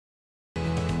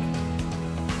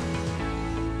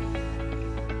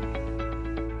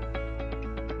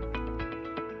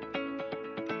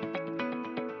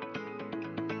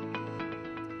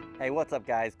Hey, what's up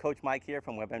guys? Coach Mike here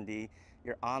from WebMD,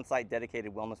 your on-site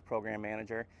dedicated wellness program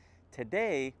manager.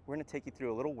 Today, we're gonna take you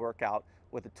through a little workout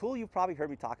with a tool you've probably heard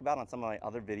me talk about on some of my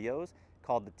other videos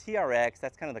called the TRX.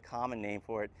 That's kind of the common name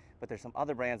for it, but there's some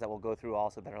other brands that we'll go through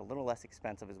also that are a little less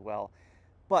expensive as well.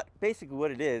 But basically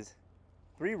what it is,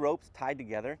 3 ropes tied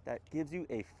together that gives you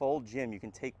a full gym you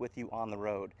can take with you on the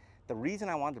road. The reason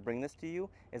I wanted to bring this to you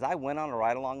is I went on a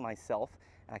ride along myself,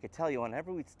 and I could tell you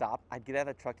whenever we'd stop, I'd get out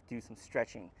of the truck to do some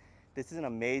stretching. This is an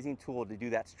amazing tool to do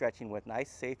that stretching with, nice,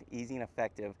 safe, easy, and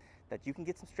effective, that you can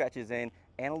get some stretches in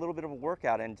and a little bit of a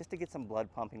workout in just to get some blood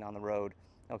pumping on the road,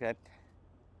 okay?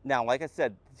 Now, like I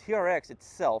said, the TRX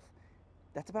itself,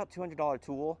 that's about a $200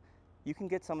 tool. You can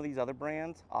get some of these other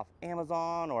brands off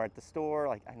Amazon or at the store,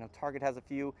 like I know Target has a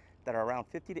few that are around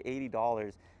 $50 to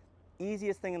 $80.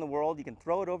 Easiest thing in the world, you can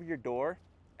throw it over your door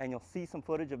and you'll see some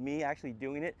footage of me actually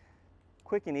doing it.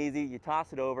 Quick and easy, you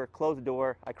toss it over, close the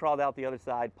door, I crawled out the other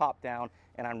side, popped down,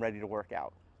 and I'm ready to work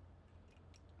out.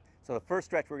 So the first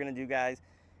stretch we're gonna do, guys,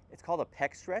 it's called a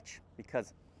pec stretch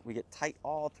because we get tight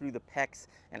all through the pecs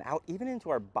and out even into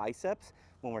our biceps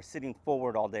when we're sitting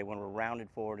forward all day, when we're rounded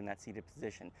forward in that seated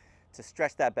position. To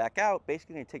stretch that back out,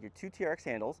 basically you take your 2 TRX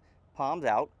handles, palms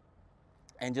out,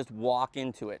 and just walk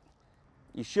into it.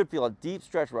 You should feel a deep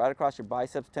stretch right across your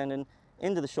biceps tendon,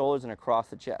 into the shoulders, and across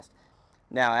the chest.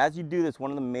 Now, as you do this, one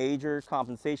of the major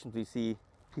compensations we see,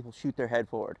 people shoot their head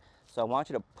forward. So I want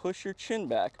you to push your chin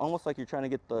back, almost like you're trying to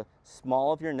get the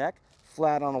small of your neck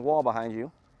flat on the wall behind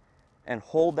you, and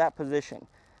hold that position.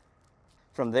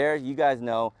 From there, you guys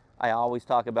know I always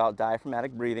talk about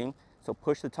diaphragmatic breathing. So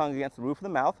push the tongue against the roof of the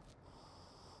mouth,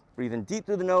 breathe in deep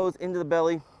through the nose, into the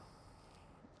belly,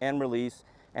 and release.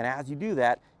 And as you do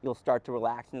that, you'll start to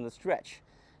relax into the stretch.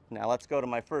 Now let's go to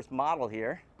my first model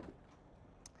here,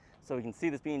 so we can see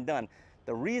this being done.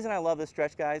 The reason I love this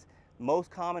stretch, guys,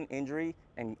 most common injury,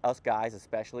 and us guys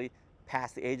especially,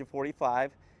 past the age of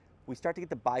 45, we start to get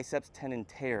the biceps tendon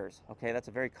tears, okay? That's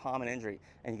a very common injury.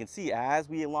 And you can see as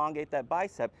we elongate that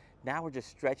bicep, now we're just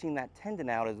stretching that tendon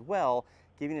out as well,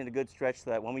 giving it a good stretch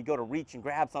so that when we go to reach and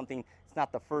grab something, it's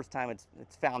not the first time it's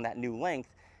found that new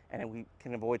length, and we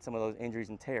can avoid some of those injuries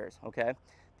and tears, okay?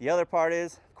 The other part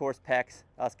is, of course, pecs,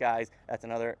 us guys, that's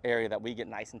another area that we get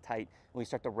nice and tight when we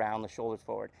start to round the shoulders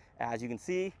forward. As you can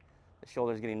see, the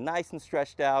shoulders getting nice and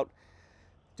stretched out,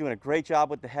 doing a great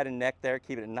job with the head and neck there,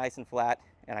 keeping it nice and flat,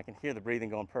 and I can hear the breathing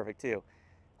going perfect too.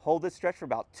 Hold this stretch for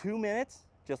about 2 minutes,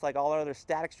 just like all our other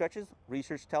static stretches.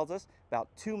 Research tells us about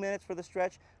 2 minutes for the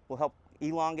stretch will help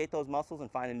elongate those muscles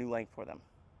and find a new length for them.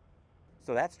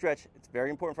 So that stretch, it's very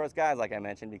important for us guys, like I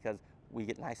mentioned, because we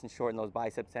get nice and short in those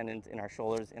biceps tendons, in our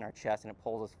shoulders, in our chest, and it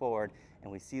pulls us forward,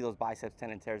 and we see those biceps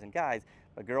tendon tears in guys.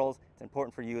 But girls, it's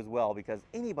important for you as well, because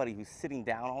anybody who's sitting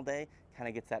down all day kind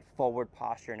of gets that forward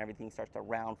posture and everything starts to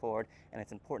round forward, and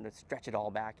it's important to stretch it all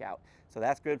back out. So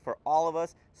that's good for all of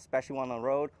us, especially when on the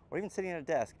road or even sitting at a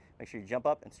desk. Make sure you jump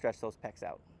up and stretch those pecs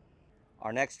out.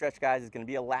 Our next stretch, guys, is going to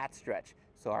be a lat stretch.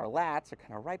 So our lats are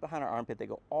kind of right behind our armpit. They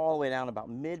go all the way down about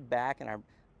mid-back and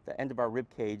the end of our rib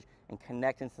cage and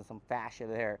connect into some fascia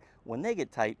there. When they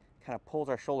get tight, kind of pulls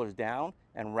our shoulders down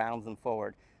and rounds them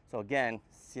forward. So again,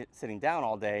 sitting down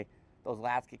all day, those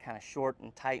lats get kind of short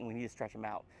and tight and we need to stretch them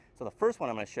out. So the first one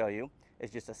I'm going to show you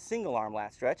is just a single arm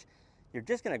lat stretch. You're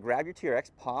just going to grab your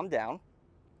TRX, palm down,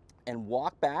 and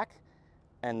walk back,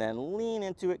 and then lean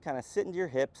into it, kind of sit into your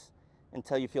hips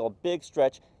until you feel a big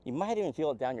stretch. You might even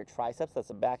feel it down your triceps, that's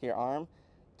the back of your arm,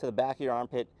 to the back of your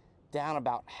armpit, down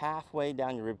about halfway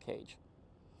down your rib cage.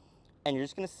 And you're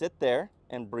just going to sit there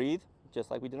and breathe,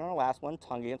 just like we did on our last one,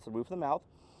 tongue against the roof of the mouth.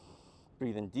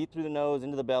 Breathe in deep through the nose,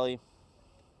 into the belly,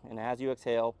 and as you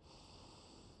exhale,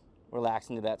 relax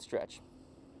into that stretch.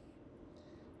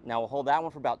 Now we'll hold that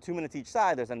one for about 2 minutes each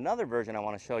side. There's another version I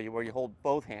want to show you where you hold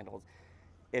both handles.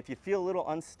 If you feel a little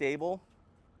unstable,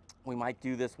 we might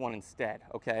do this one instead,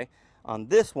 okay? On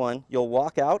this one, you'll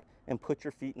walk out and put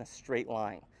your feet in a straight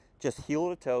line. Just heel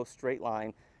to toe, straight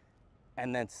line.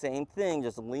 And then same thing,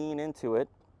 just lean into it.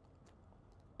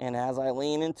 And as I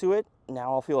lean into it,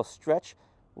 now I'll feel a stretch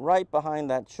right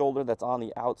behind that shoulder that's on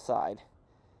the outside.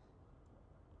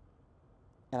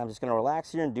 And I'm just going to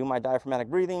relax here and do my diaphragmatic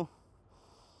breathing.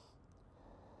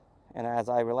 And as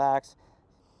I relax,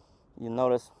 you'll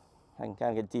notice I can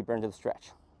kind of get deeper into the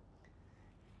stretch.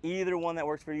 Either one that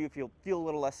works for you. If you feel a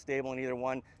little less stable in either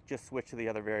one, just switch to the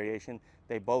other variation.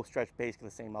 They both stretch basically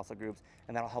the same muscle groups,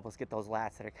 and that'll help us get those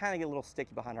lats that are kind of get a little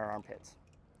sticky behind our armpits.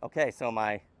 Okay, so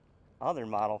my other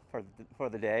model for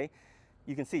the day,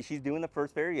 you can see she's doing the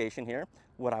first variation here.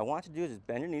 What I want you to do is just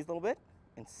bend your knees a little bit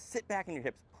and sit back in your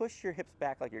hips. Push your hips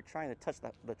back like you're trying to touch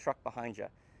the truck behind you.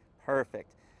 Perfect.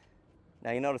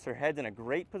 Now you notice her head's in a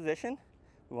great position.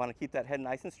 We want to keep that head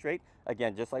nice and straight.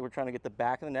 Again, just like we're trying to get the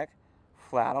back of the neck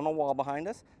flat on the wall behind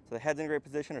us. So the head's in a great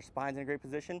position, her spine's in a great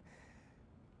position.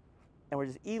 And we're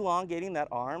just elongating that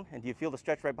arm. And do you feel the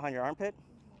stretch right behind your armpit?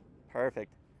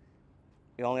 Perfect.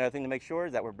 The only other thing to make sure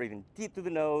is that we're breathing deep through the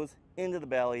nose, into the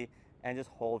belly, and just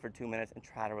hold for 2 minutes and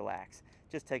try to relax.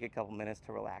 Just take a couple minutes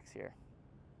to relax here.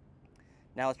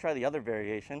 Now let's try the other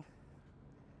variation.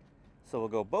 So we'll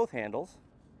go both handles.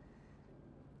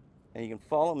 And you can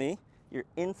follow me. Your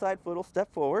inside foot will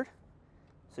step forward.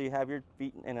 So you have your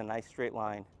feet in a nice straight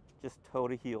line. Just toe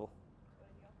to heel.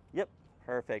 Yep,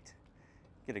 perfect.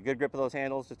 Get a good grip of those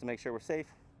handles just to make sure we're safe.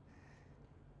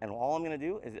 And all I'm gonna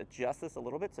do is adjust this a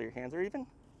little bit so your hands are even.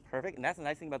 Perfect, and that's the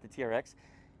nice thing about the TRX.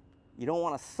 You don't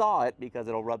wanna saw it because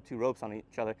it'll rub two ropes on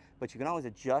each other, but you can always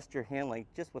adjust your hand length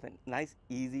just with a nice,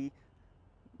 easy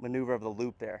maneuver of the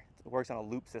loop there. It works on a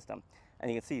loop system.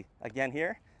 And you can see, again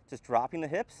here, just dropping the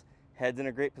hips, head's in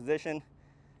a great position,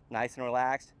 nice and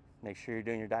relaxed. Make sure you're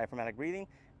doing your diaphragmatic breathing.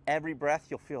 Every breath,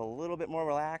 you'll feel a little bit more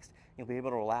relaxed. You'll be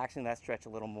able to relax in that stretch a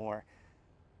little more.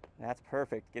 And that's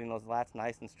perfect, getting those lats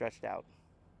nice and stretched out.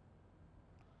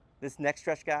 This next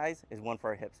stretch, guys, is one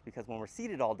for our hips because when we're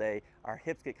seated all day, our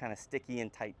hips get kind of sticky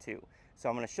and tight too. So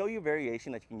I'm going to show you a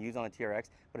variation that you can use on the TRX,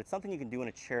 but it's something you can do in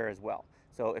a chair as well.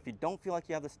 So if you don't feel like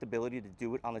you have the stability to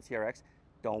do it on the TRX,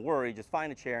 don't worry, just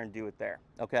find a chair and do it there,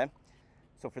 okay?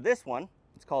 So for this one,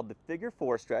 it's called the figure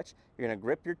 4 stretch. You're going to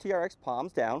grip your TRX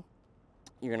palms down.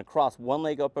 You're going to cross one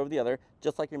leg up over the other,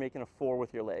 just like you're making a 4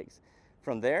 with your legs.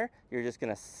 From there, you're just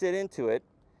going to sit into it,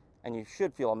 and you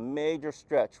should feel a major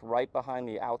stretch right behind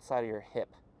the outside of your hip.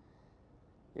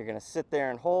 You're going to sit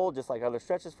there and hold just like other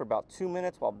stretches for about 2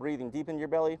 minutes while breathing deep into your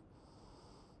belly.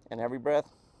 And every breath,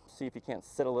 see if you can't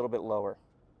sit a little bit lower.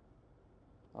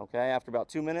 Okay, after about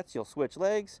 2 minutes, you'll switch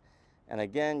legs. And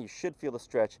again, you should feel the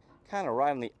stretch kind of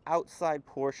right on the outside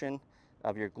portion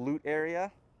of your glute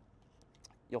area.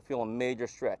 You'll feel a major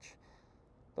stretch.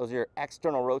 Those are your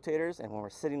external rotators, and when we're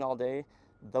sitting all day,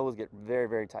 those get very,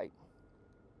 very tight.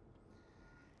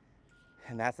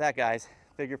 And that's that, guys.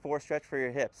 Figure 4 stretch for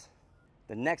your hips.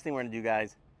 The next thing we're gonna do,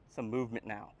 guys, some movement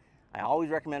now. I always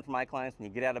recommend for my clients, when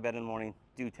you get out of bed in the morning,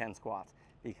 do 10 squats,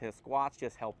 because squats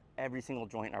just help every single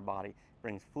joint in our body. It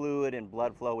brings fluid and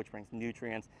blood flow, which brings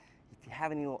nutrients. If you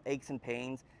have any little aches and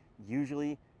pains,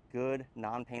 usually good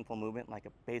non-painful movement like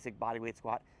a basic bodyweight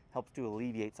squat helps to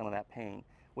alleviate some of that pain.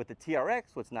 With the TRX,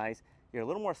 what's nice, you're a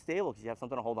little more stable because you have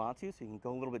something to hold on to, so you can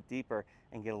go a little bit deeper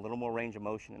and get a little more range of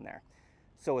motion in there.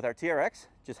 So with our TRX,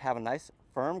 just have a nice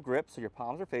firm grip so your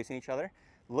palms are facing each other.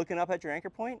 Looking up at your anchor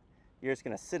point, you're just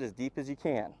gonna sit as deep as you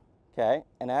can, okay?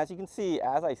 And as you can see,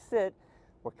 as I sit,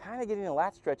 we're kind of getting a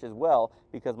lat stretch as well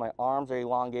because my arms are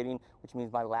elongating, which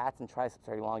means my lats and triceps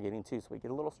are elongating too, so we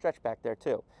get a little stretch back there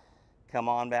too. Come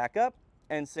on back up,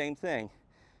 and same thing.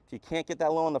 If you can't get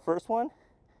that low on the first one,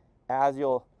 as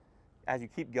you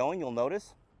keep going, you'll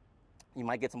notice you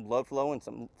might get some blood flow and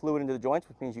some fluid into the joints,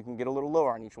 which means you can get a little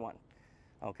lower on each one.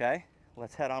 Okay,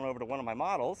 let's head on over to one of my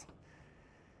models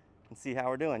and see how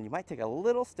we're doing. You might take a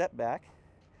little step back,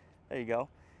 there you go,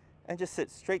 and just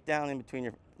sit straight down in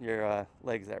between your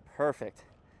legs there. Perfect.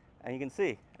 And you can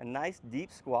see a nice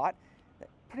deep squat that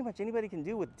pretty much anybody can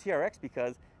do with the TRX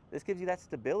because this gives you that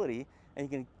stability, and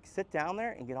you can sit down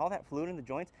there and get all that fluid in the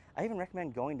joints. I even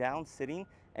recommend going down, sitting,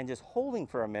 and just holding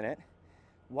for a minute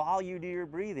while you do your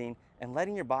breathing and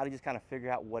letting your body just kind of figure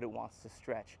out what it wants to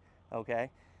stretch, okay?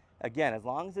 Again, as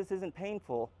long as this isn't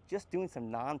painful, just doing some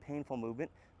non-painful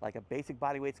movement like a basic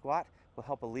bodyweight squat will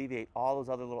help alleviate all those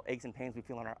other little aches and pains we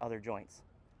feel in our other joints.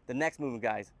 The next movement,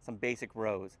 guys, some basic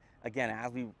rows. Again,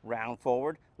 as we round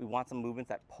forward, we want some movements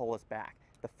that pull us back.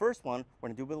 The first one, we're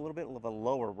gonna do a little bit of a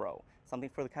lower row, something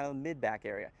for the kind of mid-back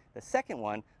area. The second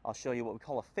one, I'll show you what we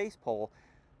call a face pull.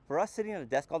 For us sitting at a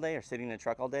desk all day or sitting in a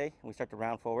truck all day, and we start to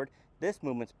round forward, this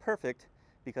movement's perfect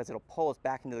because it'll pull us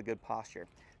back into the good posture.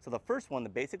 So the first one, the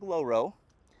basic low row,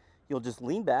 you'll just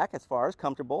lean back as far as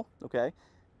comfortable, okay,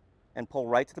 and pull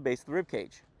right to the base of the rib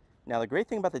cage. Now the great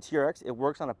thing about the TRX, it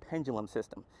works on a pendulum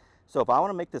system. So if I want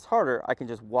to make this harder, I can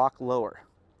just walk lower.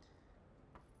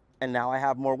 And now I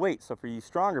have more weight. So for you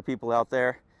stronger people out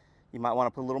there, you might want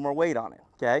to put a little more weight on it,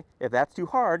 okay? If that's too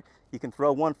hard, you can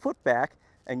throw one foot back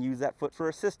and use that foot for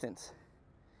assistance.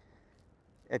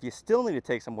 If you still need to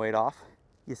take some weight off,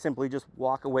 you simply just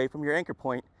walk away from your anchor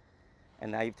point,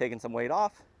 and now you've taken some weight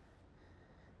off,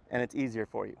 and it's easier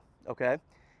for you, okay?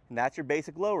 And that's your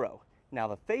basic low row. Now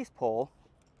the face pull,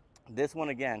 this one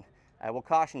again, I will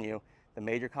caution you, the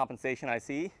major compensation I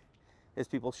see is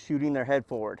people shooting their head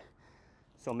forward.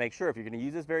 So make sure if you're gonna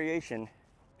use this variation,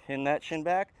 pin that shin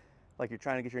back like you're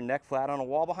trying to get your neck flat on a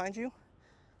wall behind you,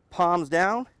 palms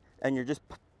down, and you're just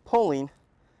pulling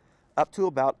up to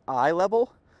about eye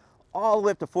level, all the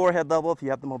way up to forehead level if you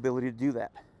have the mobility to do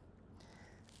that.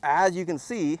 As you can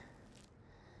see,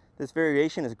 this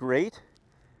variation is great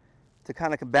to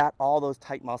kind of combat all those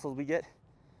tight muscles we get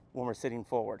when we're sitting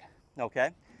forward. Okay,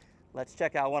 let's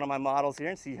check out one of my models here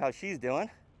and see how she's doing.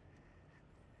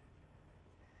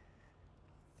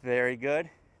 Very good.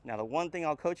 Now the one thing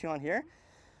I'll coach you on here,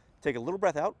 take a little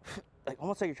breath out, like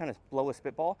almost like you're trying to blow a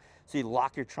spitball, so you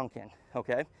lock your trunk in,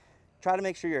 okay? Try to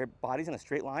make sure your body's in a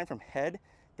straight line from head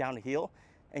down to heel,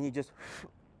 and you just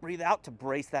breathe out to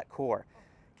brace that core,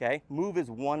 okay? Move as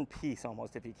one piece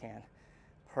almost if you can.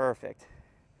 Perfect.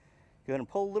 Good, and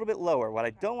pull a little bit lower. What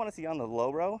I don't want to see on the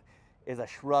low row is a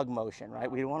shrug motion, right?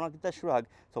 We don't want to get that shrug,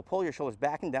 so pull your shoulders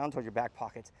back and down towards your back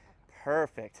pockets.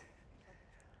 Perfect.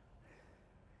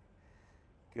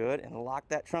 Good, and lock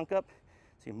that trunk up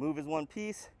so you move as one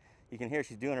piece. You can hear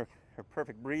she's doing her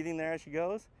perfect breathing there as she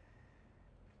goes.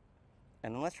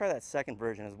 And then let's try that second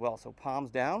version as well. So palms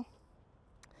down,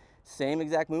 same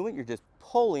exact movement, you're just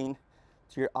pulling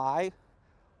to your eye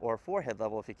or forehead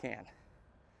level if you can.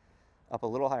 Up a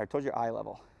little higher towards your eye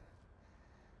level.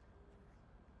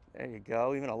 There you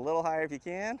go, even a little higher if you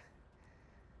can.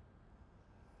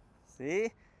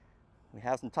 See? We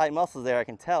have some tight muscles there, I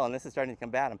can tell, and this is starting to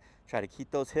combat them. Try to keep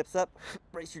those hips up,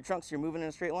 brace your trunk so you're moving in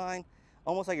a straight line,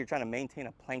 almost like you're trying to maintain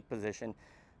a plank position.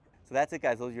 So that's it,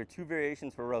 guys. Those are your two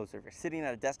variations for rows. So if you're sitting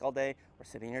at a desk all day or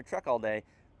sitting in your truck all day,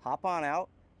 hop on out.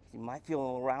 You might feel a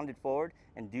little rounded forward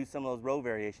and do some of those row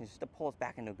variations just to pull us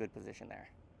back into a good position there.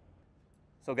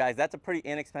 So guys, that's a pretty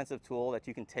inexpensive tool that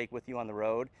you can take with you on the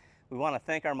road. We want to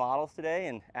thank our models today,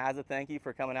 and as a thank you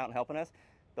for coming out and helping us,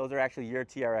 those are actually your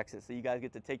TRXs, so you guys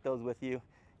get to take those with you.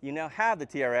 You now have the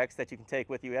TRX that you can take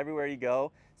with you everywhere you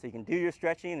go, so you can do your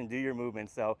stretching and do your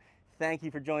movements. So thank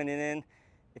you for joining in.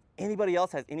 If anybody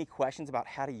else has any questions about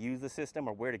how to use the system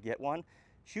or where to get one,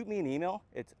 shoot me an email.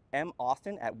 It's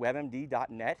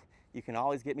maustin@webmd.net. You can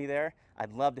always get me there.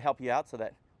 I'd love to help you out so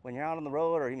that when you're out on the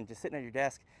road or even just sitting at your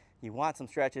desk, you want some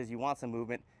stretches, you want some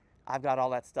movement, I've got all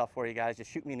that stuff for you guys.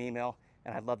 Just shoot me an email,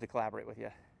 and I'd love to collaborate with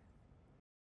you.